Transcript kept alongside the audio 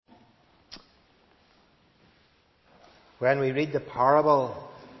When we read the parable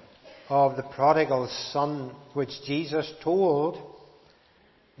of the prodigal son, which Jesus told,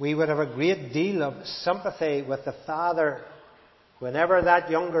 we would have a great deal of sympathy with the father whenever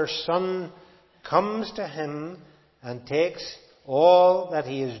that younger son comes to him and takes all that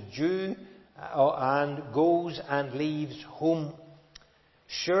he is due and goes and leaves home.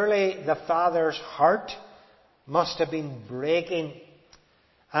 Surely the father's heart must have been breaking,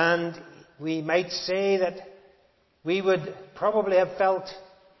 and we might say that we would probably have felt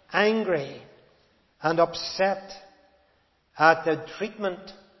angry and upset at the treatment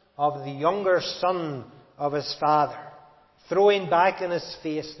of the younger son of his father, throwing back in his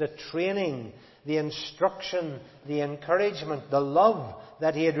face the training, the instruction, the encouragement, the love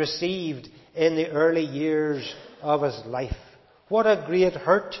that he had received in the early years of his life. What a great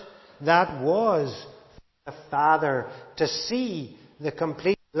hurt that was for the father to see the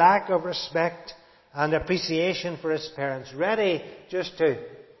complete lack of respect and appreciation for his parents, ready just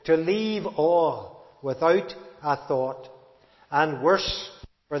to leave all without a thought. And worse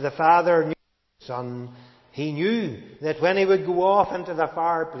for the father knew his son. He knew that when he would go off into the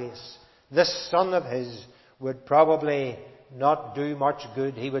fireplace, this son of his would probably not do much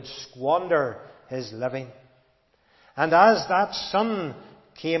good. He would squander his living. And as that son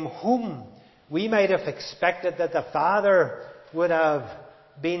came home, we might have expected that the father would have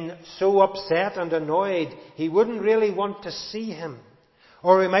been so upset and annoyed he wouldn't really want to see him.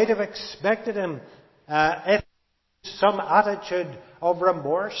 Or we might have expected him, if some attitude of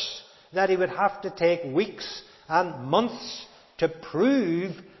remorse, that he would have to take weeks and months to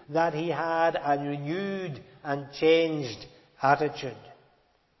prove that he had a renewed and changed attitude.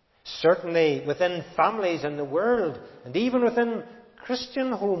 Certainly within families in the world, and even within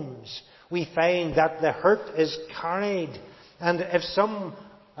Christian homes, we find that the hurt is carried. And if some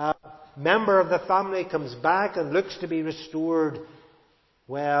member of the family comes back and looks to be restored,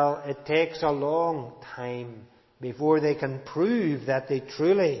 well, it takes a long time before they can prove that they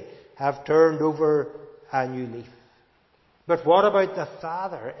truly have turned over a new leaf. But what about the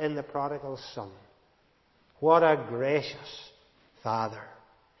father in the prodigal son? What a gracious father.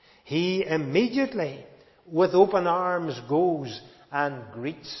 He immediately, with open arms, goes and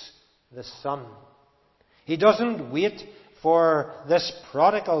greets the son. He doesn't wait for this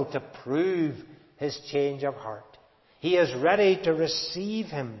prodigal to prove his change of heart. He is ready to receive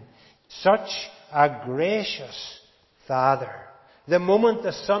him. Such a gracious father. The moment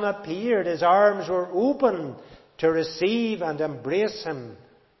the son appeared, his arms were open to receive and embrace him.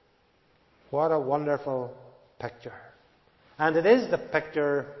 What a wonderful picture. And it is the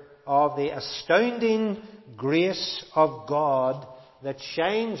picture of the astounding grace of God that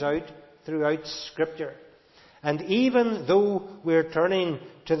shines out throughout Scripture. And even though we're turning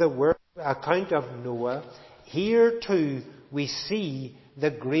to the account of Noah, here too we see the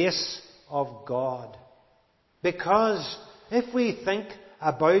grace of God. Because if we think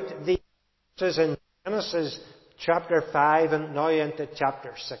about the verses in Genesis chapter 5 and now into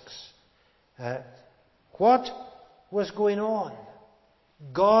chapter 6, what was going on?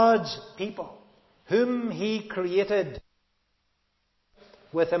 God's people, whom He created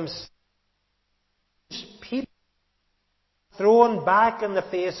with Himself, people thrown back in the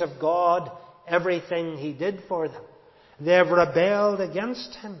face of God everything He did for them. They have rebelled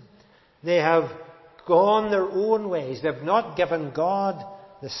against Him. They have gone their own ways. They have not given God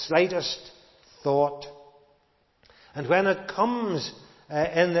the slightest thought. And when it comes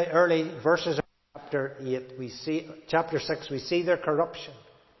in the early verses of chapter 6, we see their corruption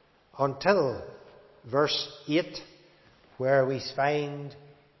until verse 8, where we find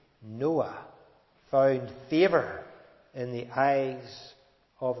Noah found favour in the eyes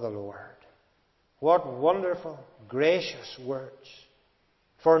of the Lord. What wonderful, gracious words.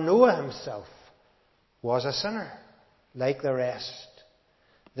 For Noah himself was a sinner, like the rest.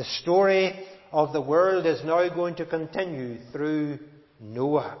 The story of the world is now going to continue through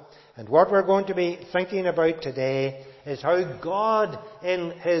Noah. And what we're going to be thinking about today is how God,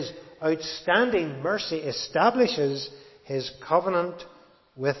 in His outstanding mercy, establishes His covenant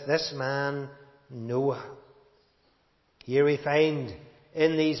with this man, Noah. Here we find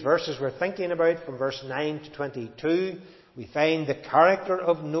in these verses we're thinking about, from verse 9 to 22, we find the character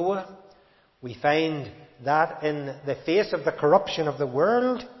of Noah. We find that in the face of the corruption of the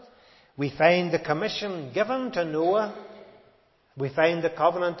world, we find the commission given to Noah. We find the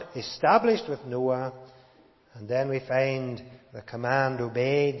covenant established with Noah. And then we find the command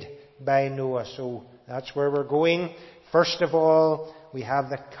obeyed by Noah. So that's where we're going. First of all, we have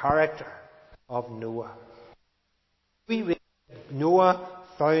the character of Noah. We read Noah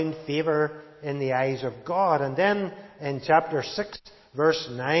found favour in the eyes of God. And then in chapter 6, verse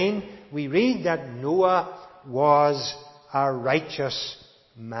 9, we read that Noah was a righteous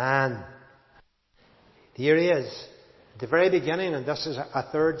man. Here he is, at the very beginning, and this is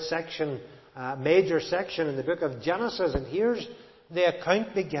a third section, a major section in the book of Genesis, and here's the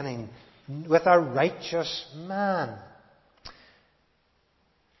account beginning with a righteous man.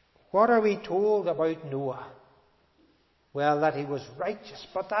 What are we told about Noah? Well, that he was righteous,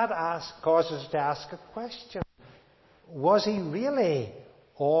 but that causes us to ask a question. Was he really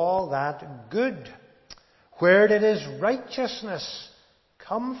all that good? Where did his righteousness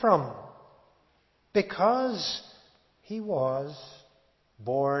come from? Because he was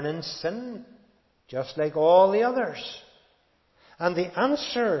born in sin, just like all the others. And the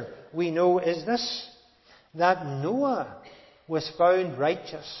answer we know is this, that Noah was found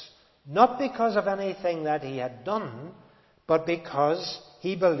righteous, not because of anything that he had done, but because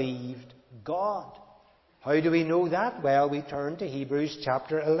he believed God. How do we know that? Well, we turn to Hebrews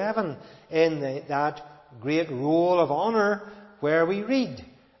chapter 11 in that great roll of honour where we read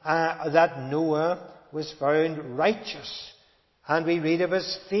that Noah was found righteous. And we read of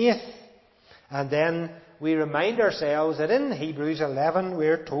his faith. And then we remind ourselves that in Hebrews 11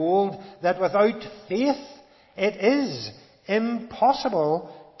 we're told that without faith it is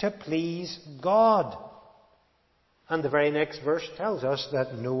impossible to please God. And the very next verse tells us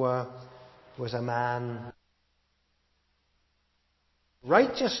that Noah was a man.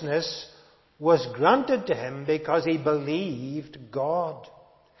 Righteousness was granted to him because he believed God.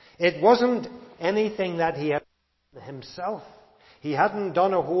 It wasn't anything that he had done himself. He hadn't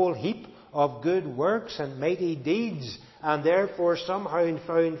done a whole heap of good works and mighty deeds and therefore somehow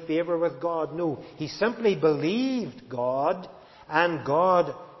found favour with God. No, he simply believed God, and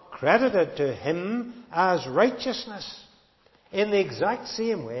God credited to him as righteousness. In the exact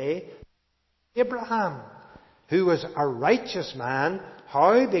same way, Abraham, who was a righteous man,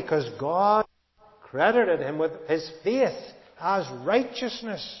 how? Because God credited him with his faith as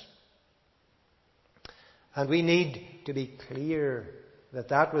righteousness. And we need to be clear that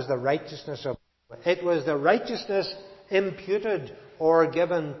that was the righteousness of God. It was the righteousness imputed or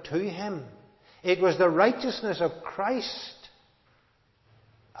given to him. It was the righteousness of Christ.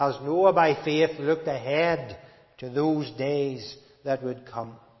 As Noah by faith looked ahead to those days that would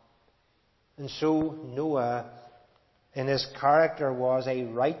come. And so Noah, in his character, was a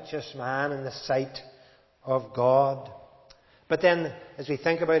righteous man in the sight of God. But then, as we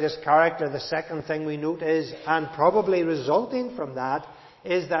think about his character, the second thing we note is, and probably resulting from that,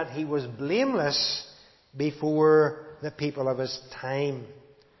 is that he was blameless before the people of his time.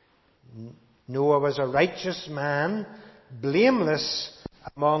 Noah was a righteous man, blameless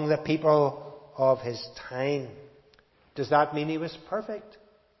among the people of his time. Does that mean he was perfect?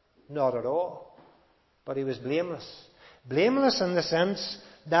 Not at all. But he was blameless. Blameless in the sense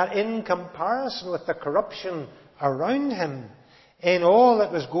that in comparison with the corruption around him, in all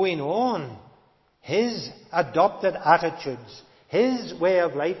that was going on, his adopted attitudes, his way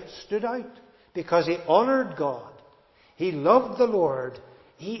of life stood out because he honoured God. He loved the Lord.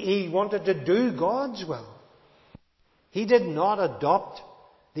 He wanted to do God's will. He did not adopt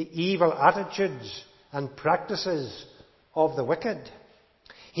the evil attitudes and practices of the wicked.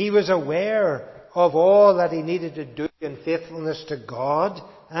 He was aware of all that he needed to do in faithfulness to God,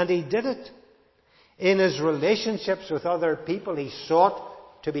 and he did it. In his relationships with other people, he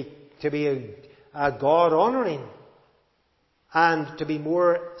sought to be a God-honouring and to be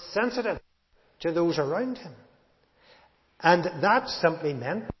more sensitive to those around him. And that simply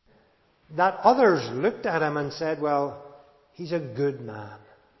meant that others looked at him and said, well, he's a good man.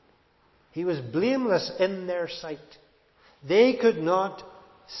 He was blameless in their sight. They could not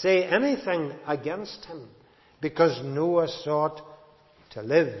say anything against him because Noah sought to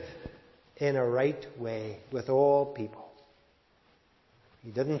live in a right way with all people.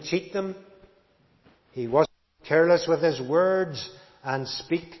 He didn't cheat them. He wasn't careless with his words and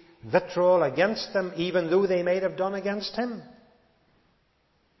speak vitriol against them, even though they might have done against him.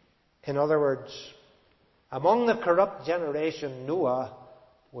 In other words, among the corrupt generation, Noah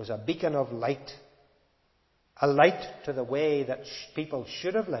was a beacon of light. A light to the way that people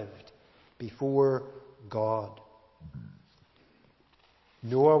should have lived before God.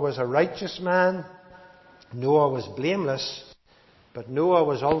 Noah was a righteous man. Noah was blameless. But Noah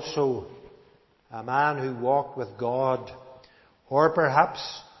was also a man who walked with God. Or perhaps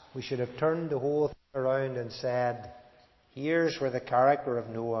we should have turned the whole thing around and said, here's where the character of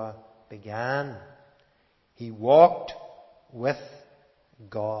Noah began. He walked with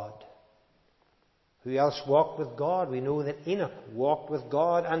God. Who else walked with God? We know that Enoch walked with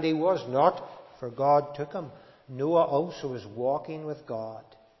God, and he was not, for God took him. Noah also is walking with God.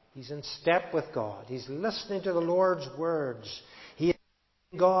 He's in step with God. He's listening to the Lord's words. He is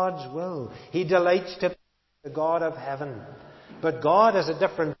in God's will. He delights to be the God of heaven. But God has a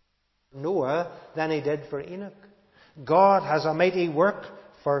different for Noah than He did for Enoch. God has a mighty work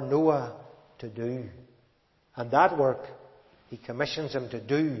for Noah to do. And that work He commissions him to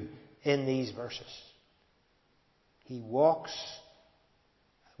do in these verses. He walks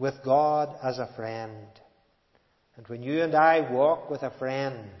with God as a friend. And when you and I walk with a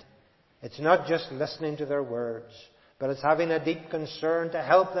friend, it's not just listening to their words, but it's having a deep concern to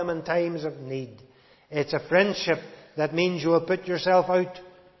help them in times of need. It's a friendship that means you will put yourself out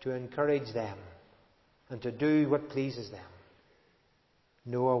to encourage them and to do what pleases them.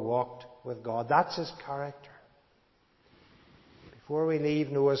 Noah walked with God. That's his character. Before we leave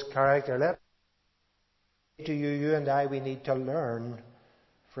Noah's character, let me say to you, you and I, we need to learn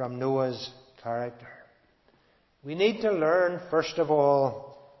from Noah's character. We need to learn, first of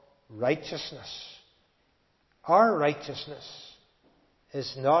all, righteousness. Our righteousness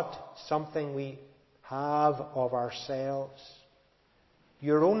is not something we have of ourselves.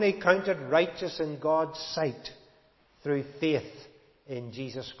 You're only counted righteous in God's sight through faith in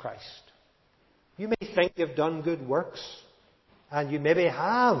Jesus Christ. You may think you've done good works, and you maybe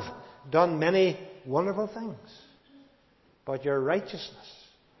have done many wonderful things, but your righteousness,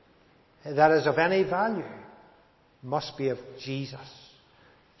 that is of any value, must be of Jesus.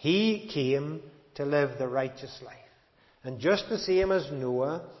 He came to live the righteous life. And just the same as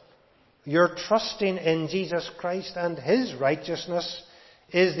Noah, your trusting in Jesus Christ and His righteousness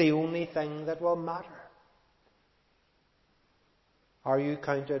is the only thing that will matter. Are you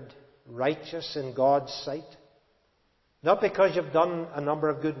counted righteous in God's sight? Not because you've done a number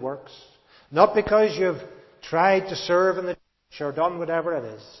of good works, not because you've tried to serve in the church or done whatever it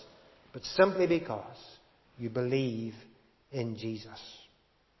is, but simply because you believe in Jesus.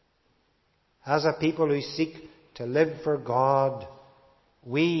 As a people who seek to live for God,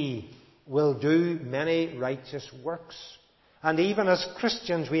 we will do many righteous works. And even as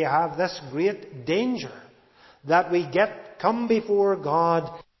Christians, we have this great danger that we come before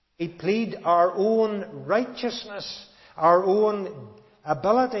God, we plead our own righteousness, our own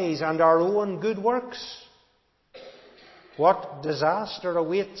abilities, and our own good works. What disaster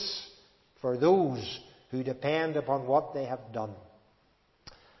awaits for those who depend upon what they have done.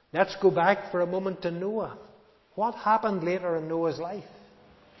 Let's go back for a moment to Noah. What happened later in Noah's life?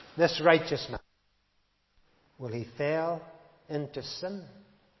 This righteous man. Well, he fell into sin.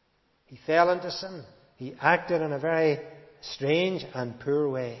 He fell into sin. He acted in a very strange and poor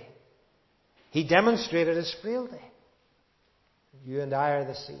way. He demonstrated his frailty. You and I are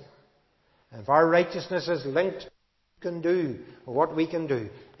the same. And if our righteousness is linked to what we can do, or what we can do,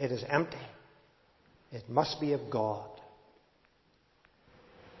 it is empty. It must be of God.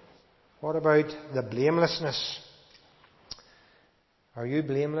 What about the blamelessness? Are you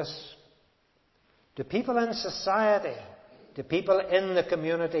blameless? Do people in society, do people in the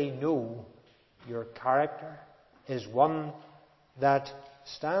community know your character is one that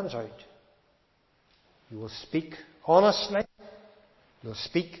stands out? You will speak honestly. You'll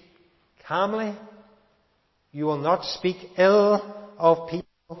speak calmly. You will not speak ill of people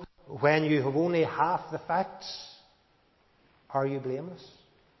when you have only half the facts. Are you blameless?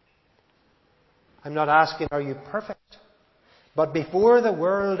 I'm not asking, are you perfect? But before the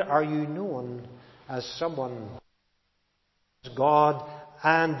world, are you known as someone as God?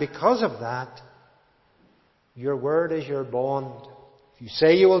 And because of that, your word is your bond. If you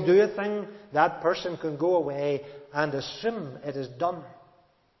say you will do a thing, that person can go away and assume it is done.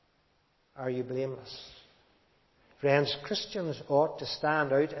 Are you blameless? Friends, Christians ought to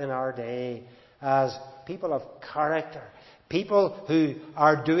stand out in our day as people of character, people who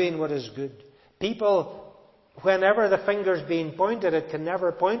are doing what is good. People, whenever the finger's being pointed, it can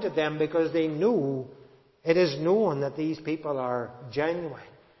never point at them because they know, it is known that these people are genuine.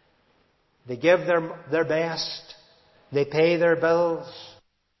 They give their best. They pay their bills.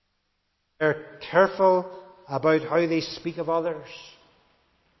 They're careful about how they speak of others.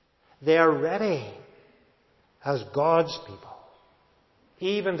 They are ready as God's people,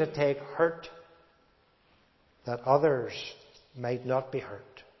 even to take hurt that others might not be hurt.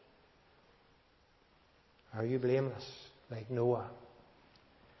 Are you blameless, like Noah?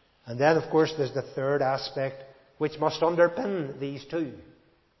 And then, of course, there's the third aspect which must underpin these two.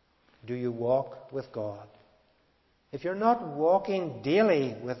 Do you walk with God? If you're not walking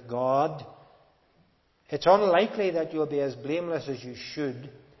daily with God, it's unlikely that you'll be as blameless as you should,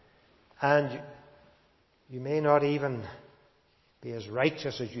 and you may not even be as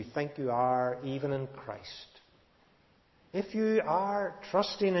righteous as you think you are, even in Christ. if you are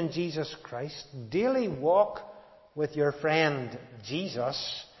trusting in Jesus Christ, daily walk with your friend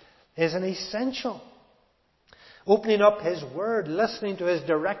Jesus is an essential. Opening up His Word, listening to His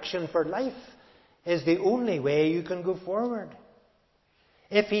direction for life is the only way you can go forward.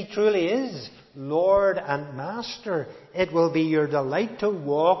 If He truly is Lord and Master, it will be your delight to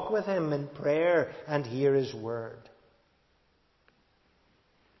walk with Him in prayer and hear His Word.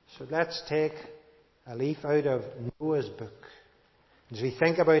 So let's take a leaf out of Noah's book as we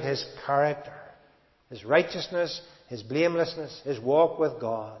think about his character, his righteousness, his blamelessness, his walk with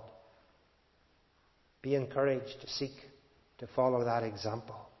God. Be encouraged to seek to follow that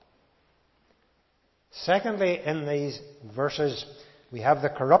example. Secondly, in these verses, we have the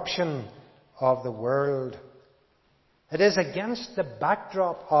corruption of the world. It is against the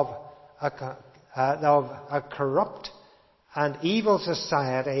backdrop of a corrupt and evil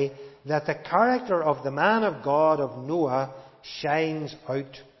society that the character of the man of God of Noah shines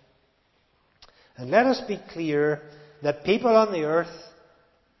out. And let us be clear that people on the earth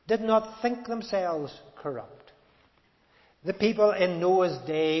did not think themselves corrupt. The people in Noah's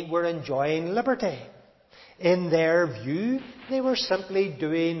day were enjoying liberty. In their view, they were simply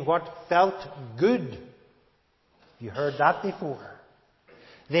doing what felt good. You heard that before.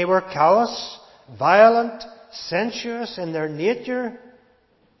 They were callous, violent, sensuous in their nature,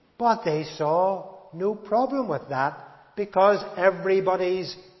 but they saw no problem with that because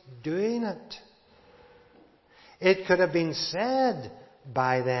everybody's doing it. It could have been said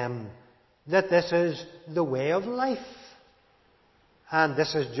by them that this is the way of life. And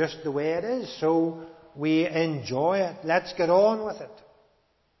this is just the way it is. So we enjoy it. Let's get on with it.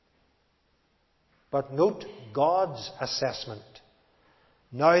 But note God's assessment.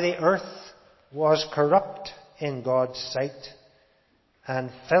 Now the earth was corrupt in God's sight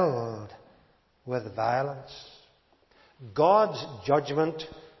and filled with violence. God's judgment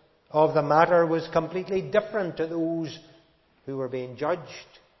of the matter was completely different to those who were being judged.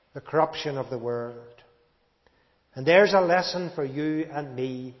 The corruption of the world. And there's a lesson for you and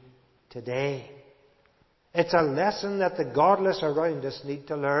me today. It's a lesson that the godless around us need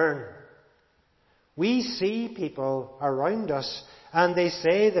to learn. We see people around us and they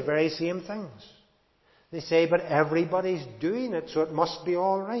say the very same things. They say, but everybody's doing it, so it must be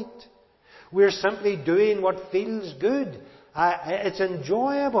all right. We're simply doing what feels good. It's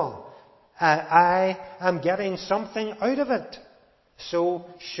enjoyable. I am getting something out of it. So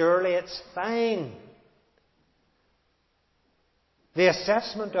surely it's fine. The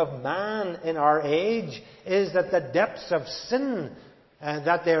assessment of man in our age is that the depths of sin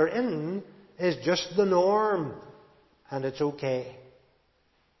that they're in is just the norm. And it's okay.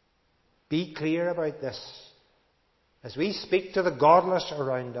 Be clear about this. As we speak to the godless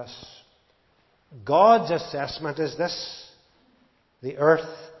around us, God's assessment is this. The earth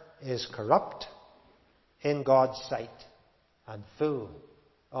is corrupt in God's sight and full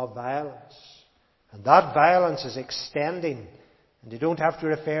of violence. And that violence is extending. And you don't have to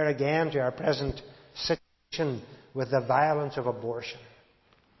refer again to our present situation with the violence of abortion.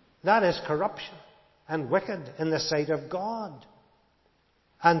 That is corruption and wicked in the sight of God.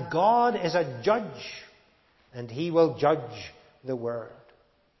 And God is a judge, and He will judge the world.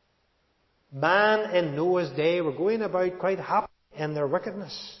 Man in Noah's day were going about quite happy in their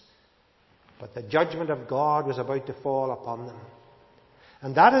wickedness, but the judgment of God was about to fall upon them.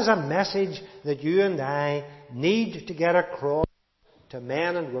 And that is a message that you and I need to get across to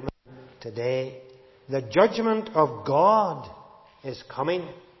men and women today. The judgment of God is coming.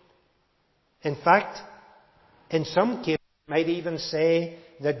 In fact, in some cases, you might even say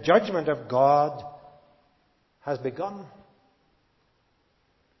the judgment of God has begun.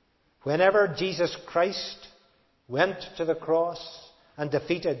 Whenever Jesus Christ went to the cross and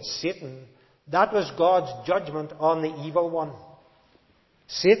defeated Satan, that was God's judgment on the evil one.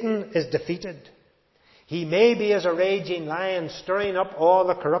 Satan is defeated. He may be as a raging lion stirring up all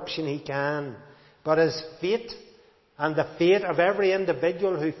the corruption he can, but his fate and the fate of every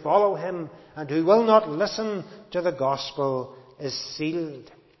individual who follow him and who will not listen to the gospel is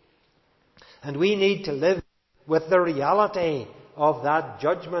sealed. And we need to live with the reality of that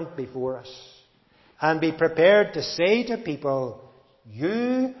judgment before us and be prepared to say to people,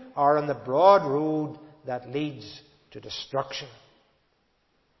 you are on the broad road that leads to destruction.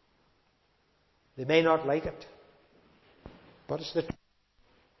 They may not like it, but it's the truth.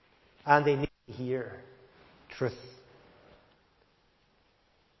 And they need to hear truth.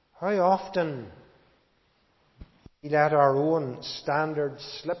 How often we let our own standards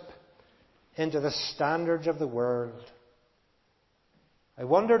slip into the standards of the world. I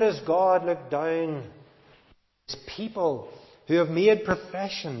wonder, does God look down His people who have made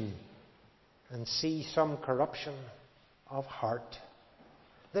profession and see some corruption of heart.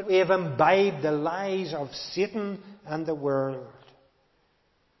 That we have imbibed the lies of Satan and the world.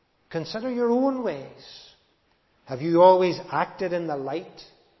 Consider your own ways. Have you always acted in the light?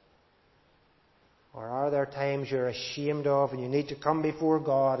 Or are there times you're ashamed of and you need to come before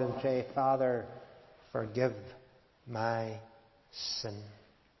God and say, Father, forgive my sin?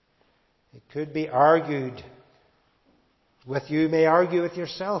 It could be argued with you, may argue with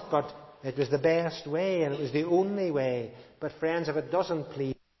yourself, but it was the best way and it was the only way. But friends, if it doesn't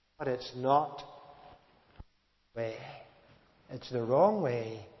please God, it's not the way. It's the wrong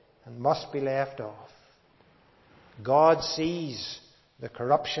way and must be left off. God sees the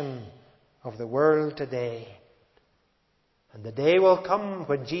corruption of the world today. And the day will come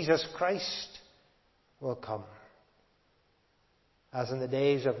when Jesus Christ will come. As in the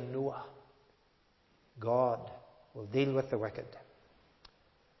days of Noah, God will deal with the wicked.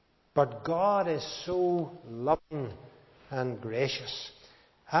 But God is so loving and gracious.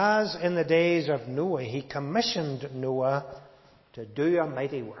 As in the days of Noah, He commissioned Noah to do a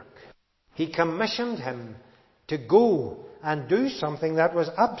mighty work. He commissioned him to go and do something that was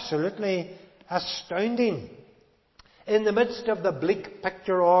absolutely astounding. In the midst of the bleak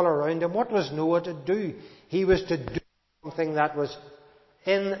picture all around him, what was Noah to do? He was to do something that was,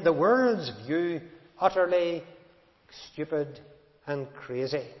 in the world's view, utterly stupid and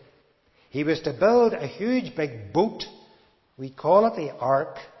crazy. He was to build a huge big boat. We call it the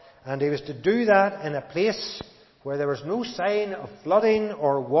ark. And he was to do that in a place where there was no sign of flooding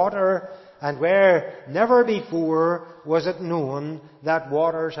or water, and where never before was it known that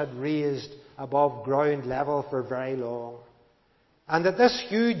waters had raised above ground level for very long. And that this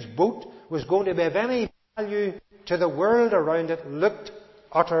huge boat was going to be of any value to the world around it looked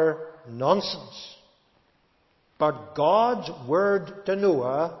utter nonsense. But God's word to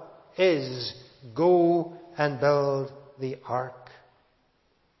Noah is, go and build the ark.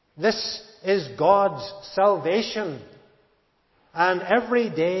 This is God's salvation. And every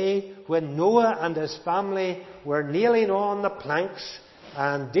day when Noah and his family were nailing on the planks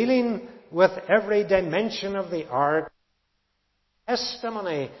and dealing with every dimension of the ark,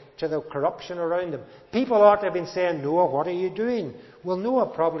 testimony to the corruption around them. People ought to have been saying, Noah, what are you doing? Well,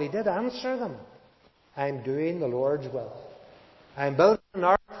 Noah probably did answer them. I'm doing the Lord's will. I'm building an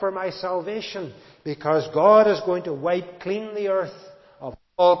ark for my salvation, because God is going to wipe clean the earth of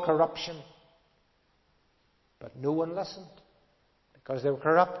all corruption. But no one listened, because they were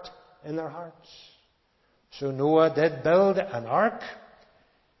corrupt in their hearts. So Noah did build an ark.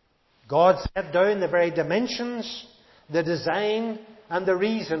 God set down the very dimensions, the design, and the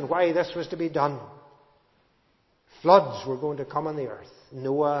reason why this was to be done. Floods were going to come on the earth.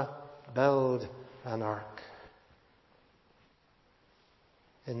 Noah built an ark.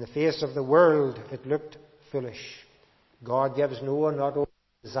 In the face of the world, it looked foolish. God gives Noah not only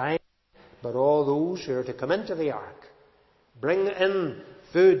design, but all those who are to come into the ark, bring in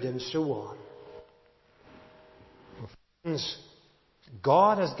food and so on. Friends,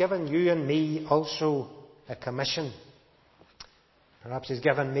 God has given you and me also a commission. Perhaps He's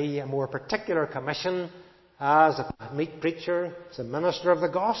given me a more particular commission as a meat preacher, as a minister of the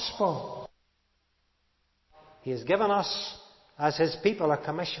gospel. He has given us, as His people, a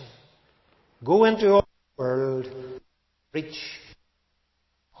commission. Go into all the world, preach.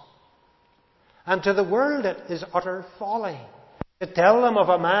 And to the world it is utter folly to tell them of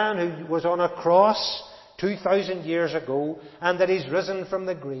a man who was on a cross 2,000 years ago and that He's risen from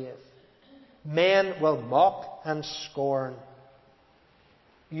the grave. Men will mock and scorn.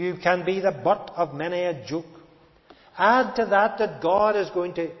 You can be the butt of many a joke. Add to that God is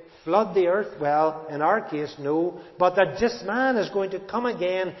going to flood the earth. Well, in our case, no. But that this man is going to come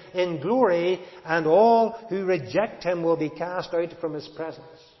again in glory, and all who reject Him will be cast out from His presence.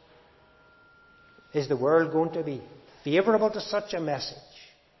 Is the world going to be favourable to such a message?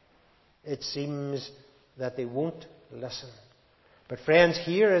 It seems that they won't listen. But friends,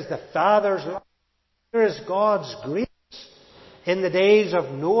 here is the Father's love. Here is God's grace. In the days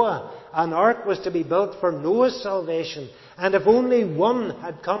of Noah, an ark was to be built for Noah's salvation. And if only one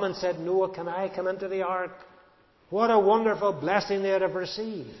had come and said, Noah, can I come into the ark? What a wonderful blessing they would have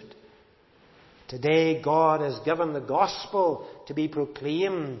received. Today God has given the gospel to be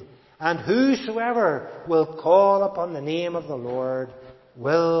proclaimed. And whosoever will call upon the name of the Lord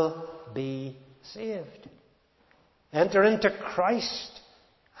will be saved. Enter into Christ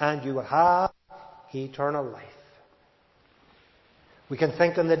and you will have eternal life. We can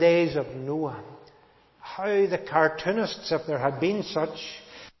think in the days of Noah, how the cartoonists, if there had been such,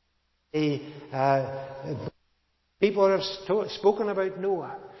 People have spoken about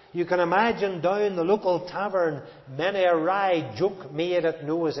Noah. You can imagine down the local tavern many a wry joke made at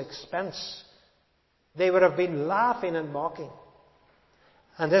Noah's expense. They would have been laughing and mocking.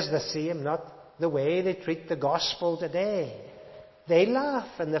 And is the same not the way they treat the gospel today? They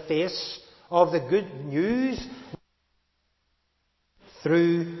laugh in the face of the good news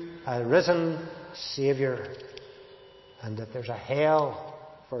through a risen Saviour, and that there's a hell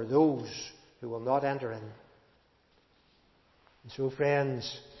for those who will not enter in. And so,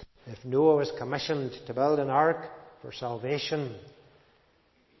 friends, if Noah was commissioned to build an ark for salvation,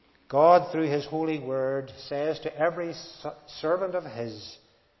 God, through His holy word, says to every servant of His,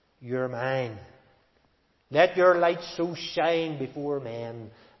 "You're mine. Let your light so shine before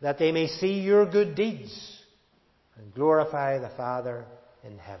men that they may see your good deeds and glorify the Father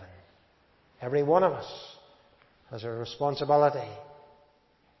in heaven." Every one of us has a responsibility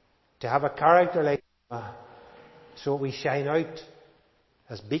to have a character like Noah, so we shine out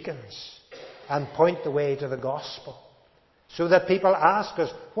as beacons and point the way to the gospel, so that people ask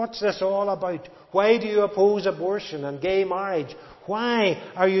us, "What's this all about? Why do you oppose abortion and gay marriage? Why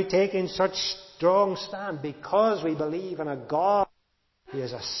are you taking such strong stand?" Because we believe in a God who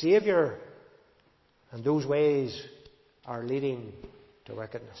is a Saviour, and those ways are leading to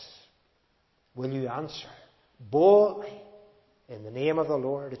wickedness. Will you answer boldly in the name of the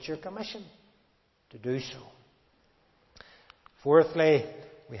Lord? It's your commission to do so. Fourthly,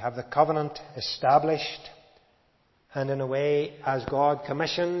 we have the covenant established. And in a way, as God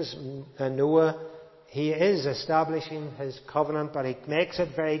commissions Noah, He is establishing His covenant, but He makes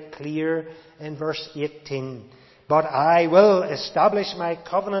it very clear in verse 18. "But I will establish my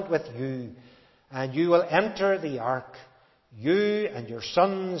covenant with you, and you will enter the ark, you and your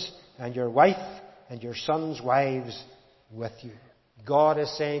sons and your wife and your sons' wives with you." God is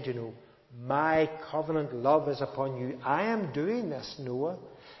saying to Noah, "My covenant love is upon you. I am doing this, Noah.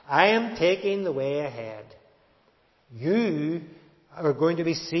 I am taking the way ahead. You are going to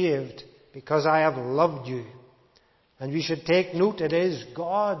be saved because I have loved you." And we should take note, it is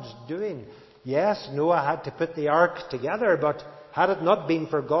God's doing. Yes, Noah had to put the ark together, but had it not been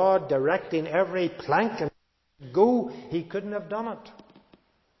for God directing every plank and go, he couldn't have done it.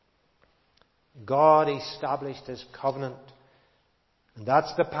 God established His covenant. And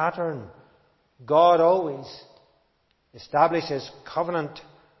that's the pattern. God always established His covenant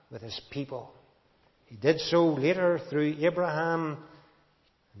with His people. He did so later through Abraham,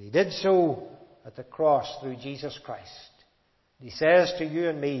 and He did so at the cross through Jesus Christ. He says to you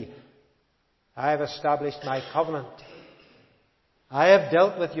and me, "I have established my covenant. I have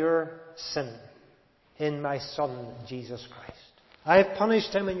dealt with your sin in my Son, Jesus Christ. I have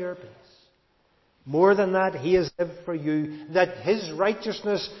punished Him in your place. More than that, He has lived for you, that His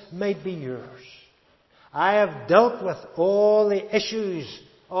righteousness might be yours. I have dealt with all the issues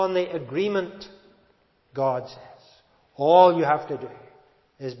on the agreement," God says. All you have to do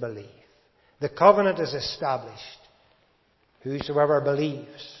is believe. The covenant is established. Whosoever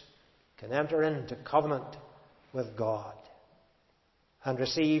believes can enter into covenant with God and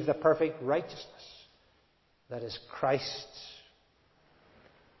receive the perfect righteousness that is Christ's.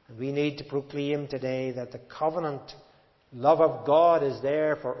 And we need to proclaim today that the covenant love of God is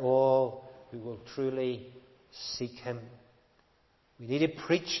there for all who will truly seek Him. We need to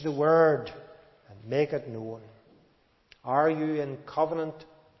preach the Word and make it known. Are you in covenant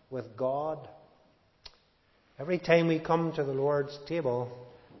with God? Every time we come to the Lord's table,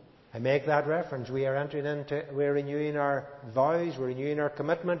 I make that reference. We're renewing our vows, we're renewing our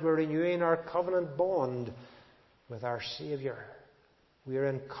commitment, we're renewing our covenant bond with our Saviour. We are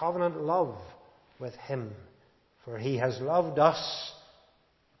in covenant love with Him, for He has loved us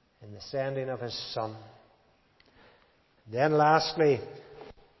in the sending of His Son. Then lastly,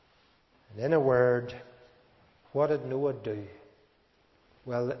 and in a word, what did Noah do?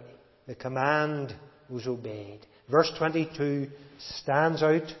 Well, the command was obeyed. Verse 22 stands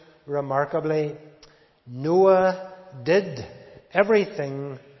out remarkably. Noah did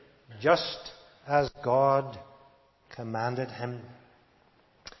everything just as God commanded him.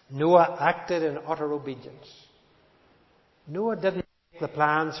 Noah acted in utter obedience. Noah didn't make the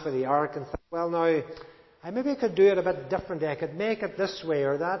plans for the ark and thought, well, now, maybe I could do it a bit differently. I could make it this way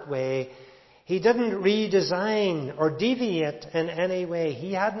or that way. He didn't redesign or deviate in any way.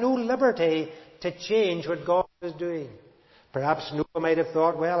 He had no liberty to change what God was doing. Perhaps Noah might have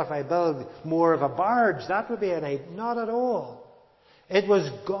thought, well, if I build more of a barge, that would be an idea. Not at all. It was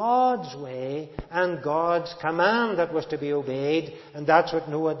God's way and God's command that was to be obeyed, and that's what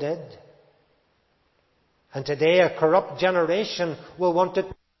Noah did. And today a corrupt generation will want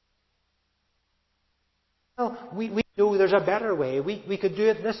to Well, we know there's a better way. We could do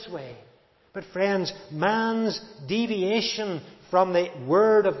it this way. But friends, man's deviation from the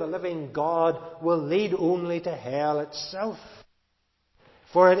Word of the living God will lead only to hell itself.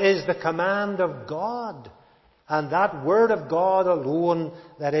 For it is the command of God, and that Word of God alone,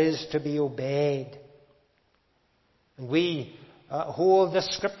 that is to be obeyed. And we hold the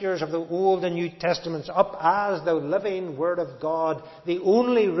Scriptures of the Old and New Testaments up as the living Word of God, the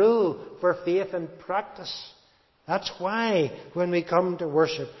only rule for faith and practice. That's why when we come to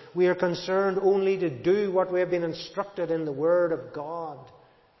worship, we are concerned only to do what we have been instructed in the Word of God,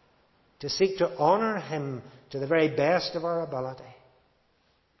 to seek to honour Him to the very best of our ability.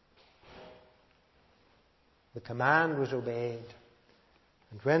 The command was obeyed.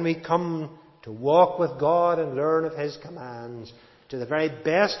 And when we come to walk with God and learn of His commands to the very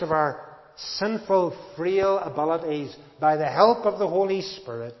best of our sinful, frail abilities, by the help of the Holy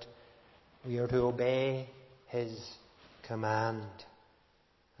Spirit, we are to obey His command.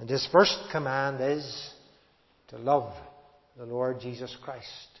 And His first command is to love the Lord Jesus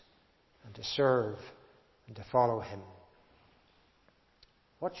Christ and to serve and to follow Him.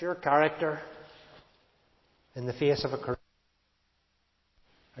 What's your character in the face of a career?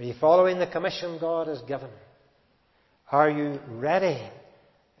 Are you following the commission God has given? Are you ready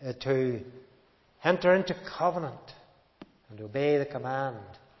to enter into covenant and obey the command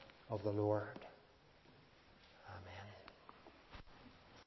of the Lord?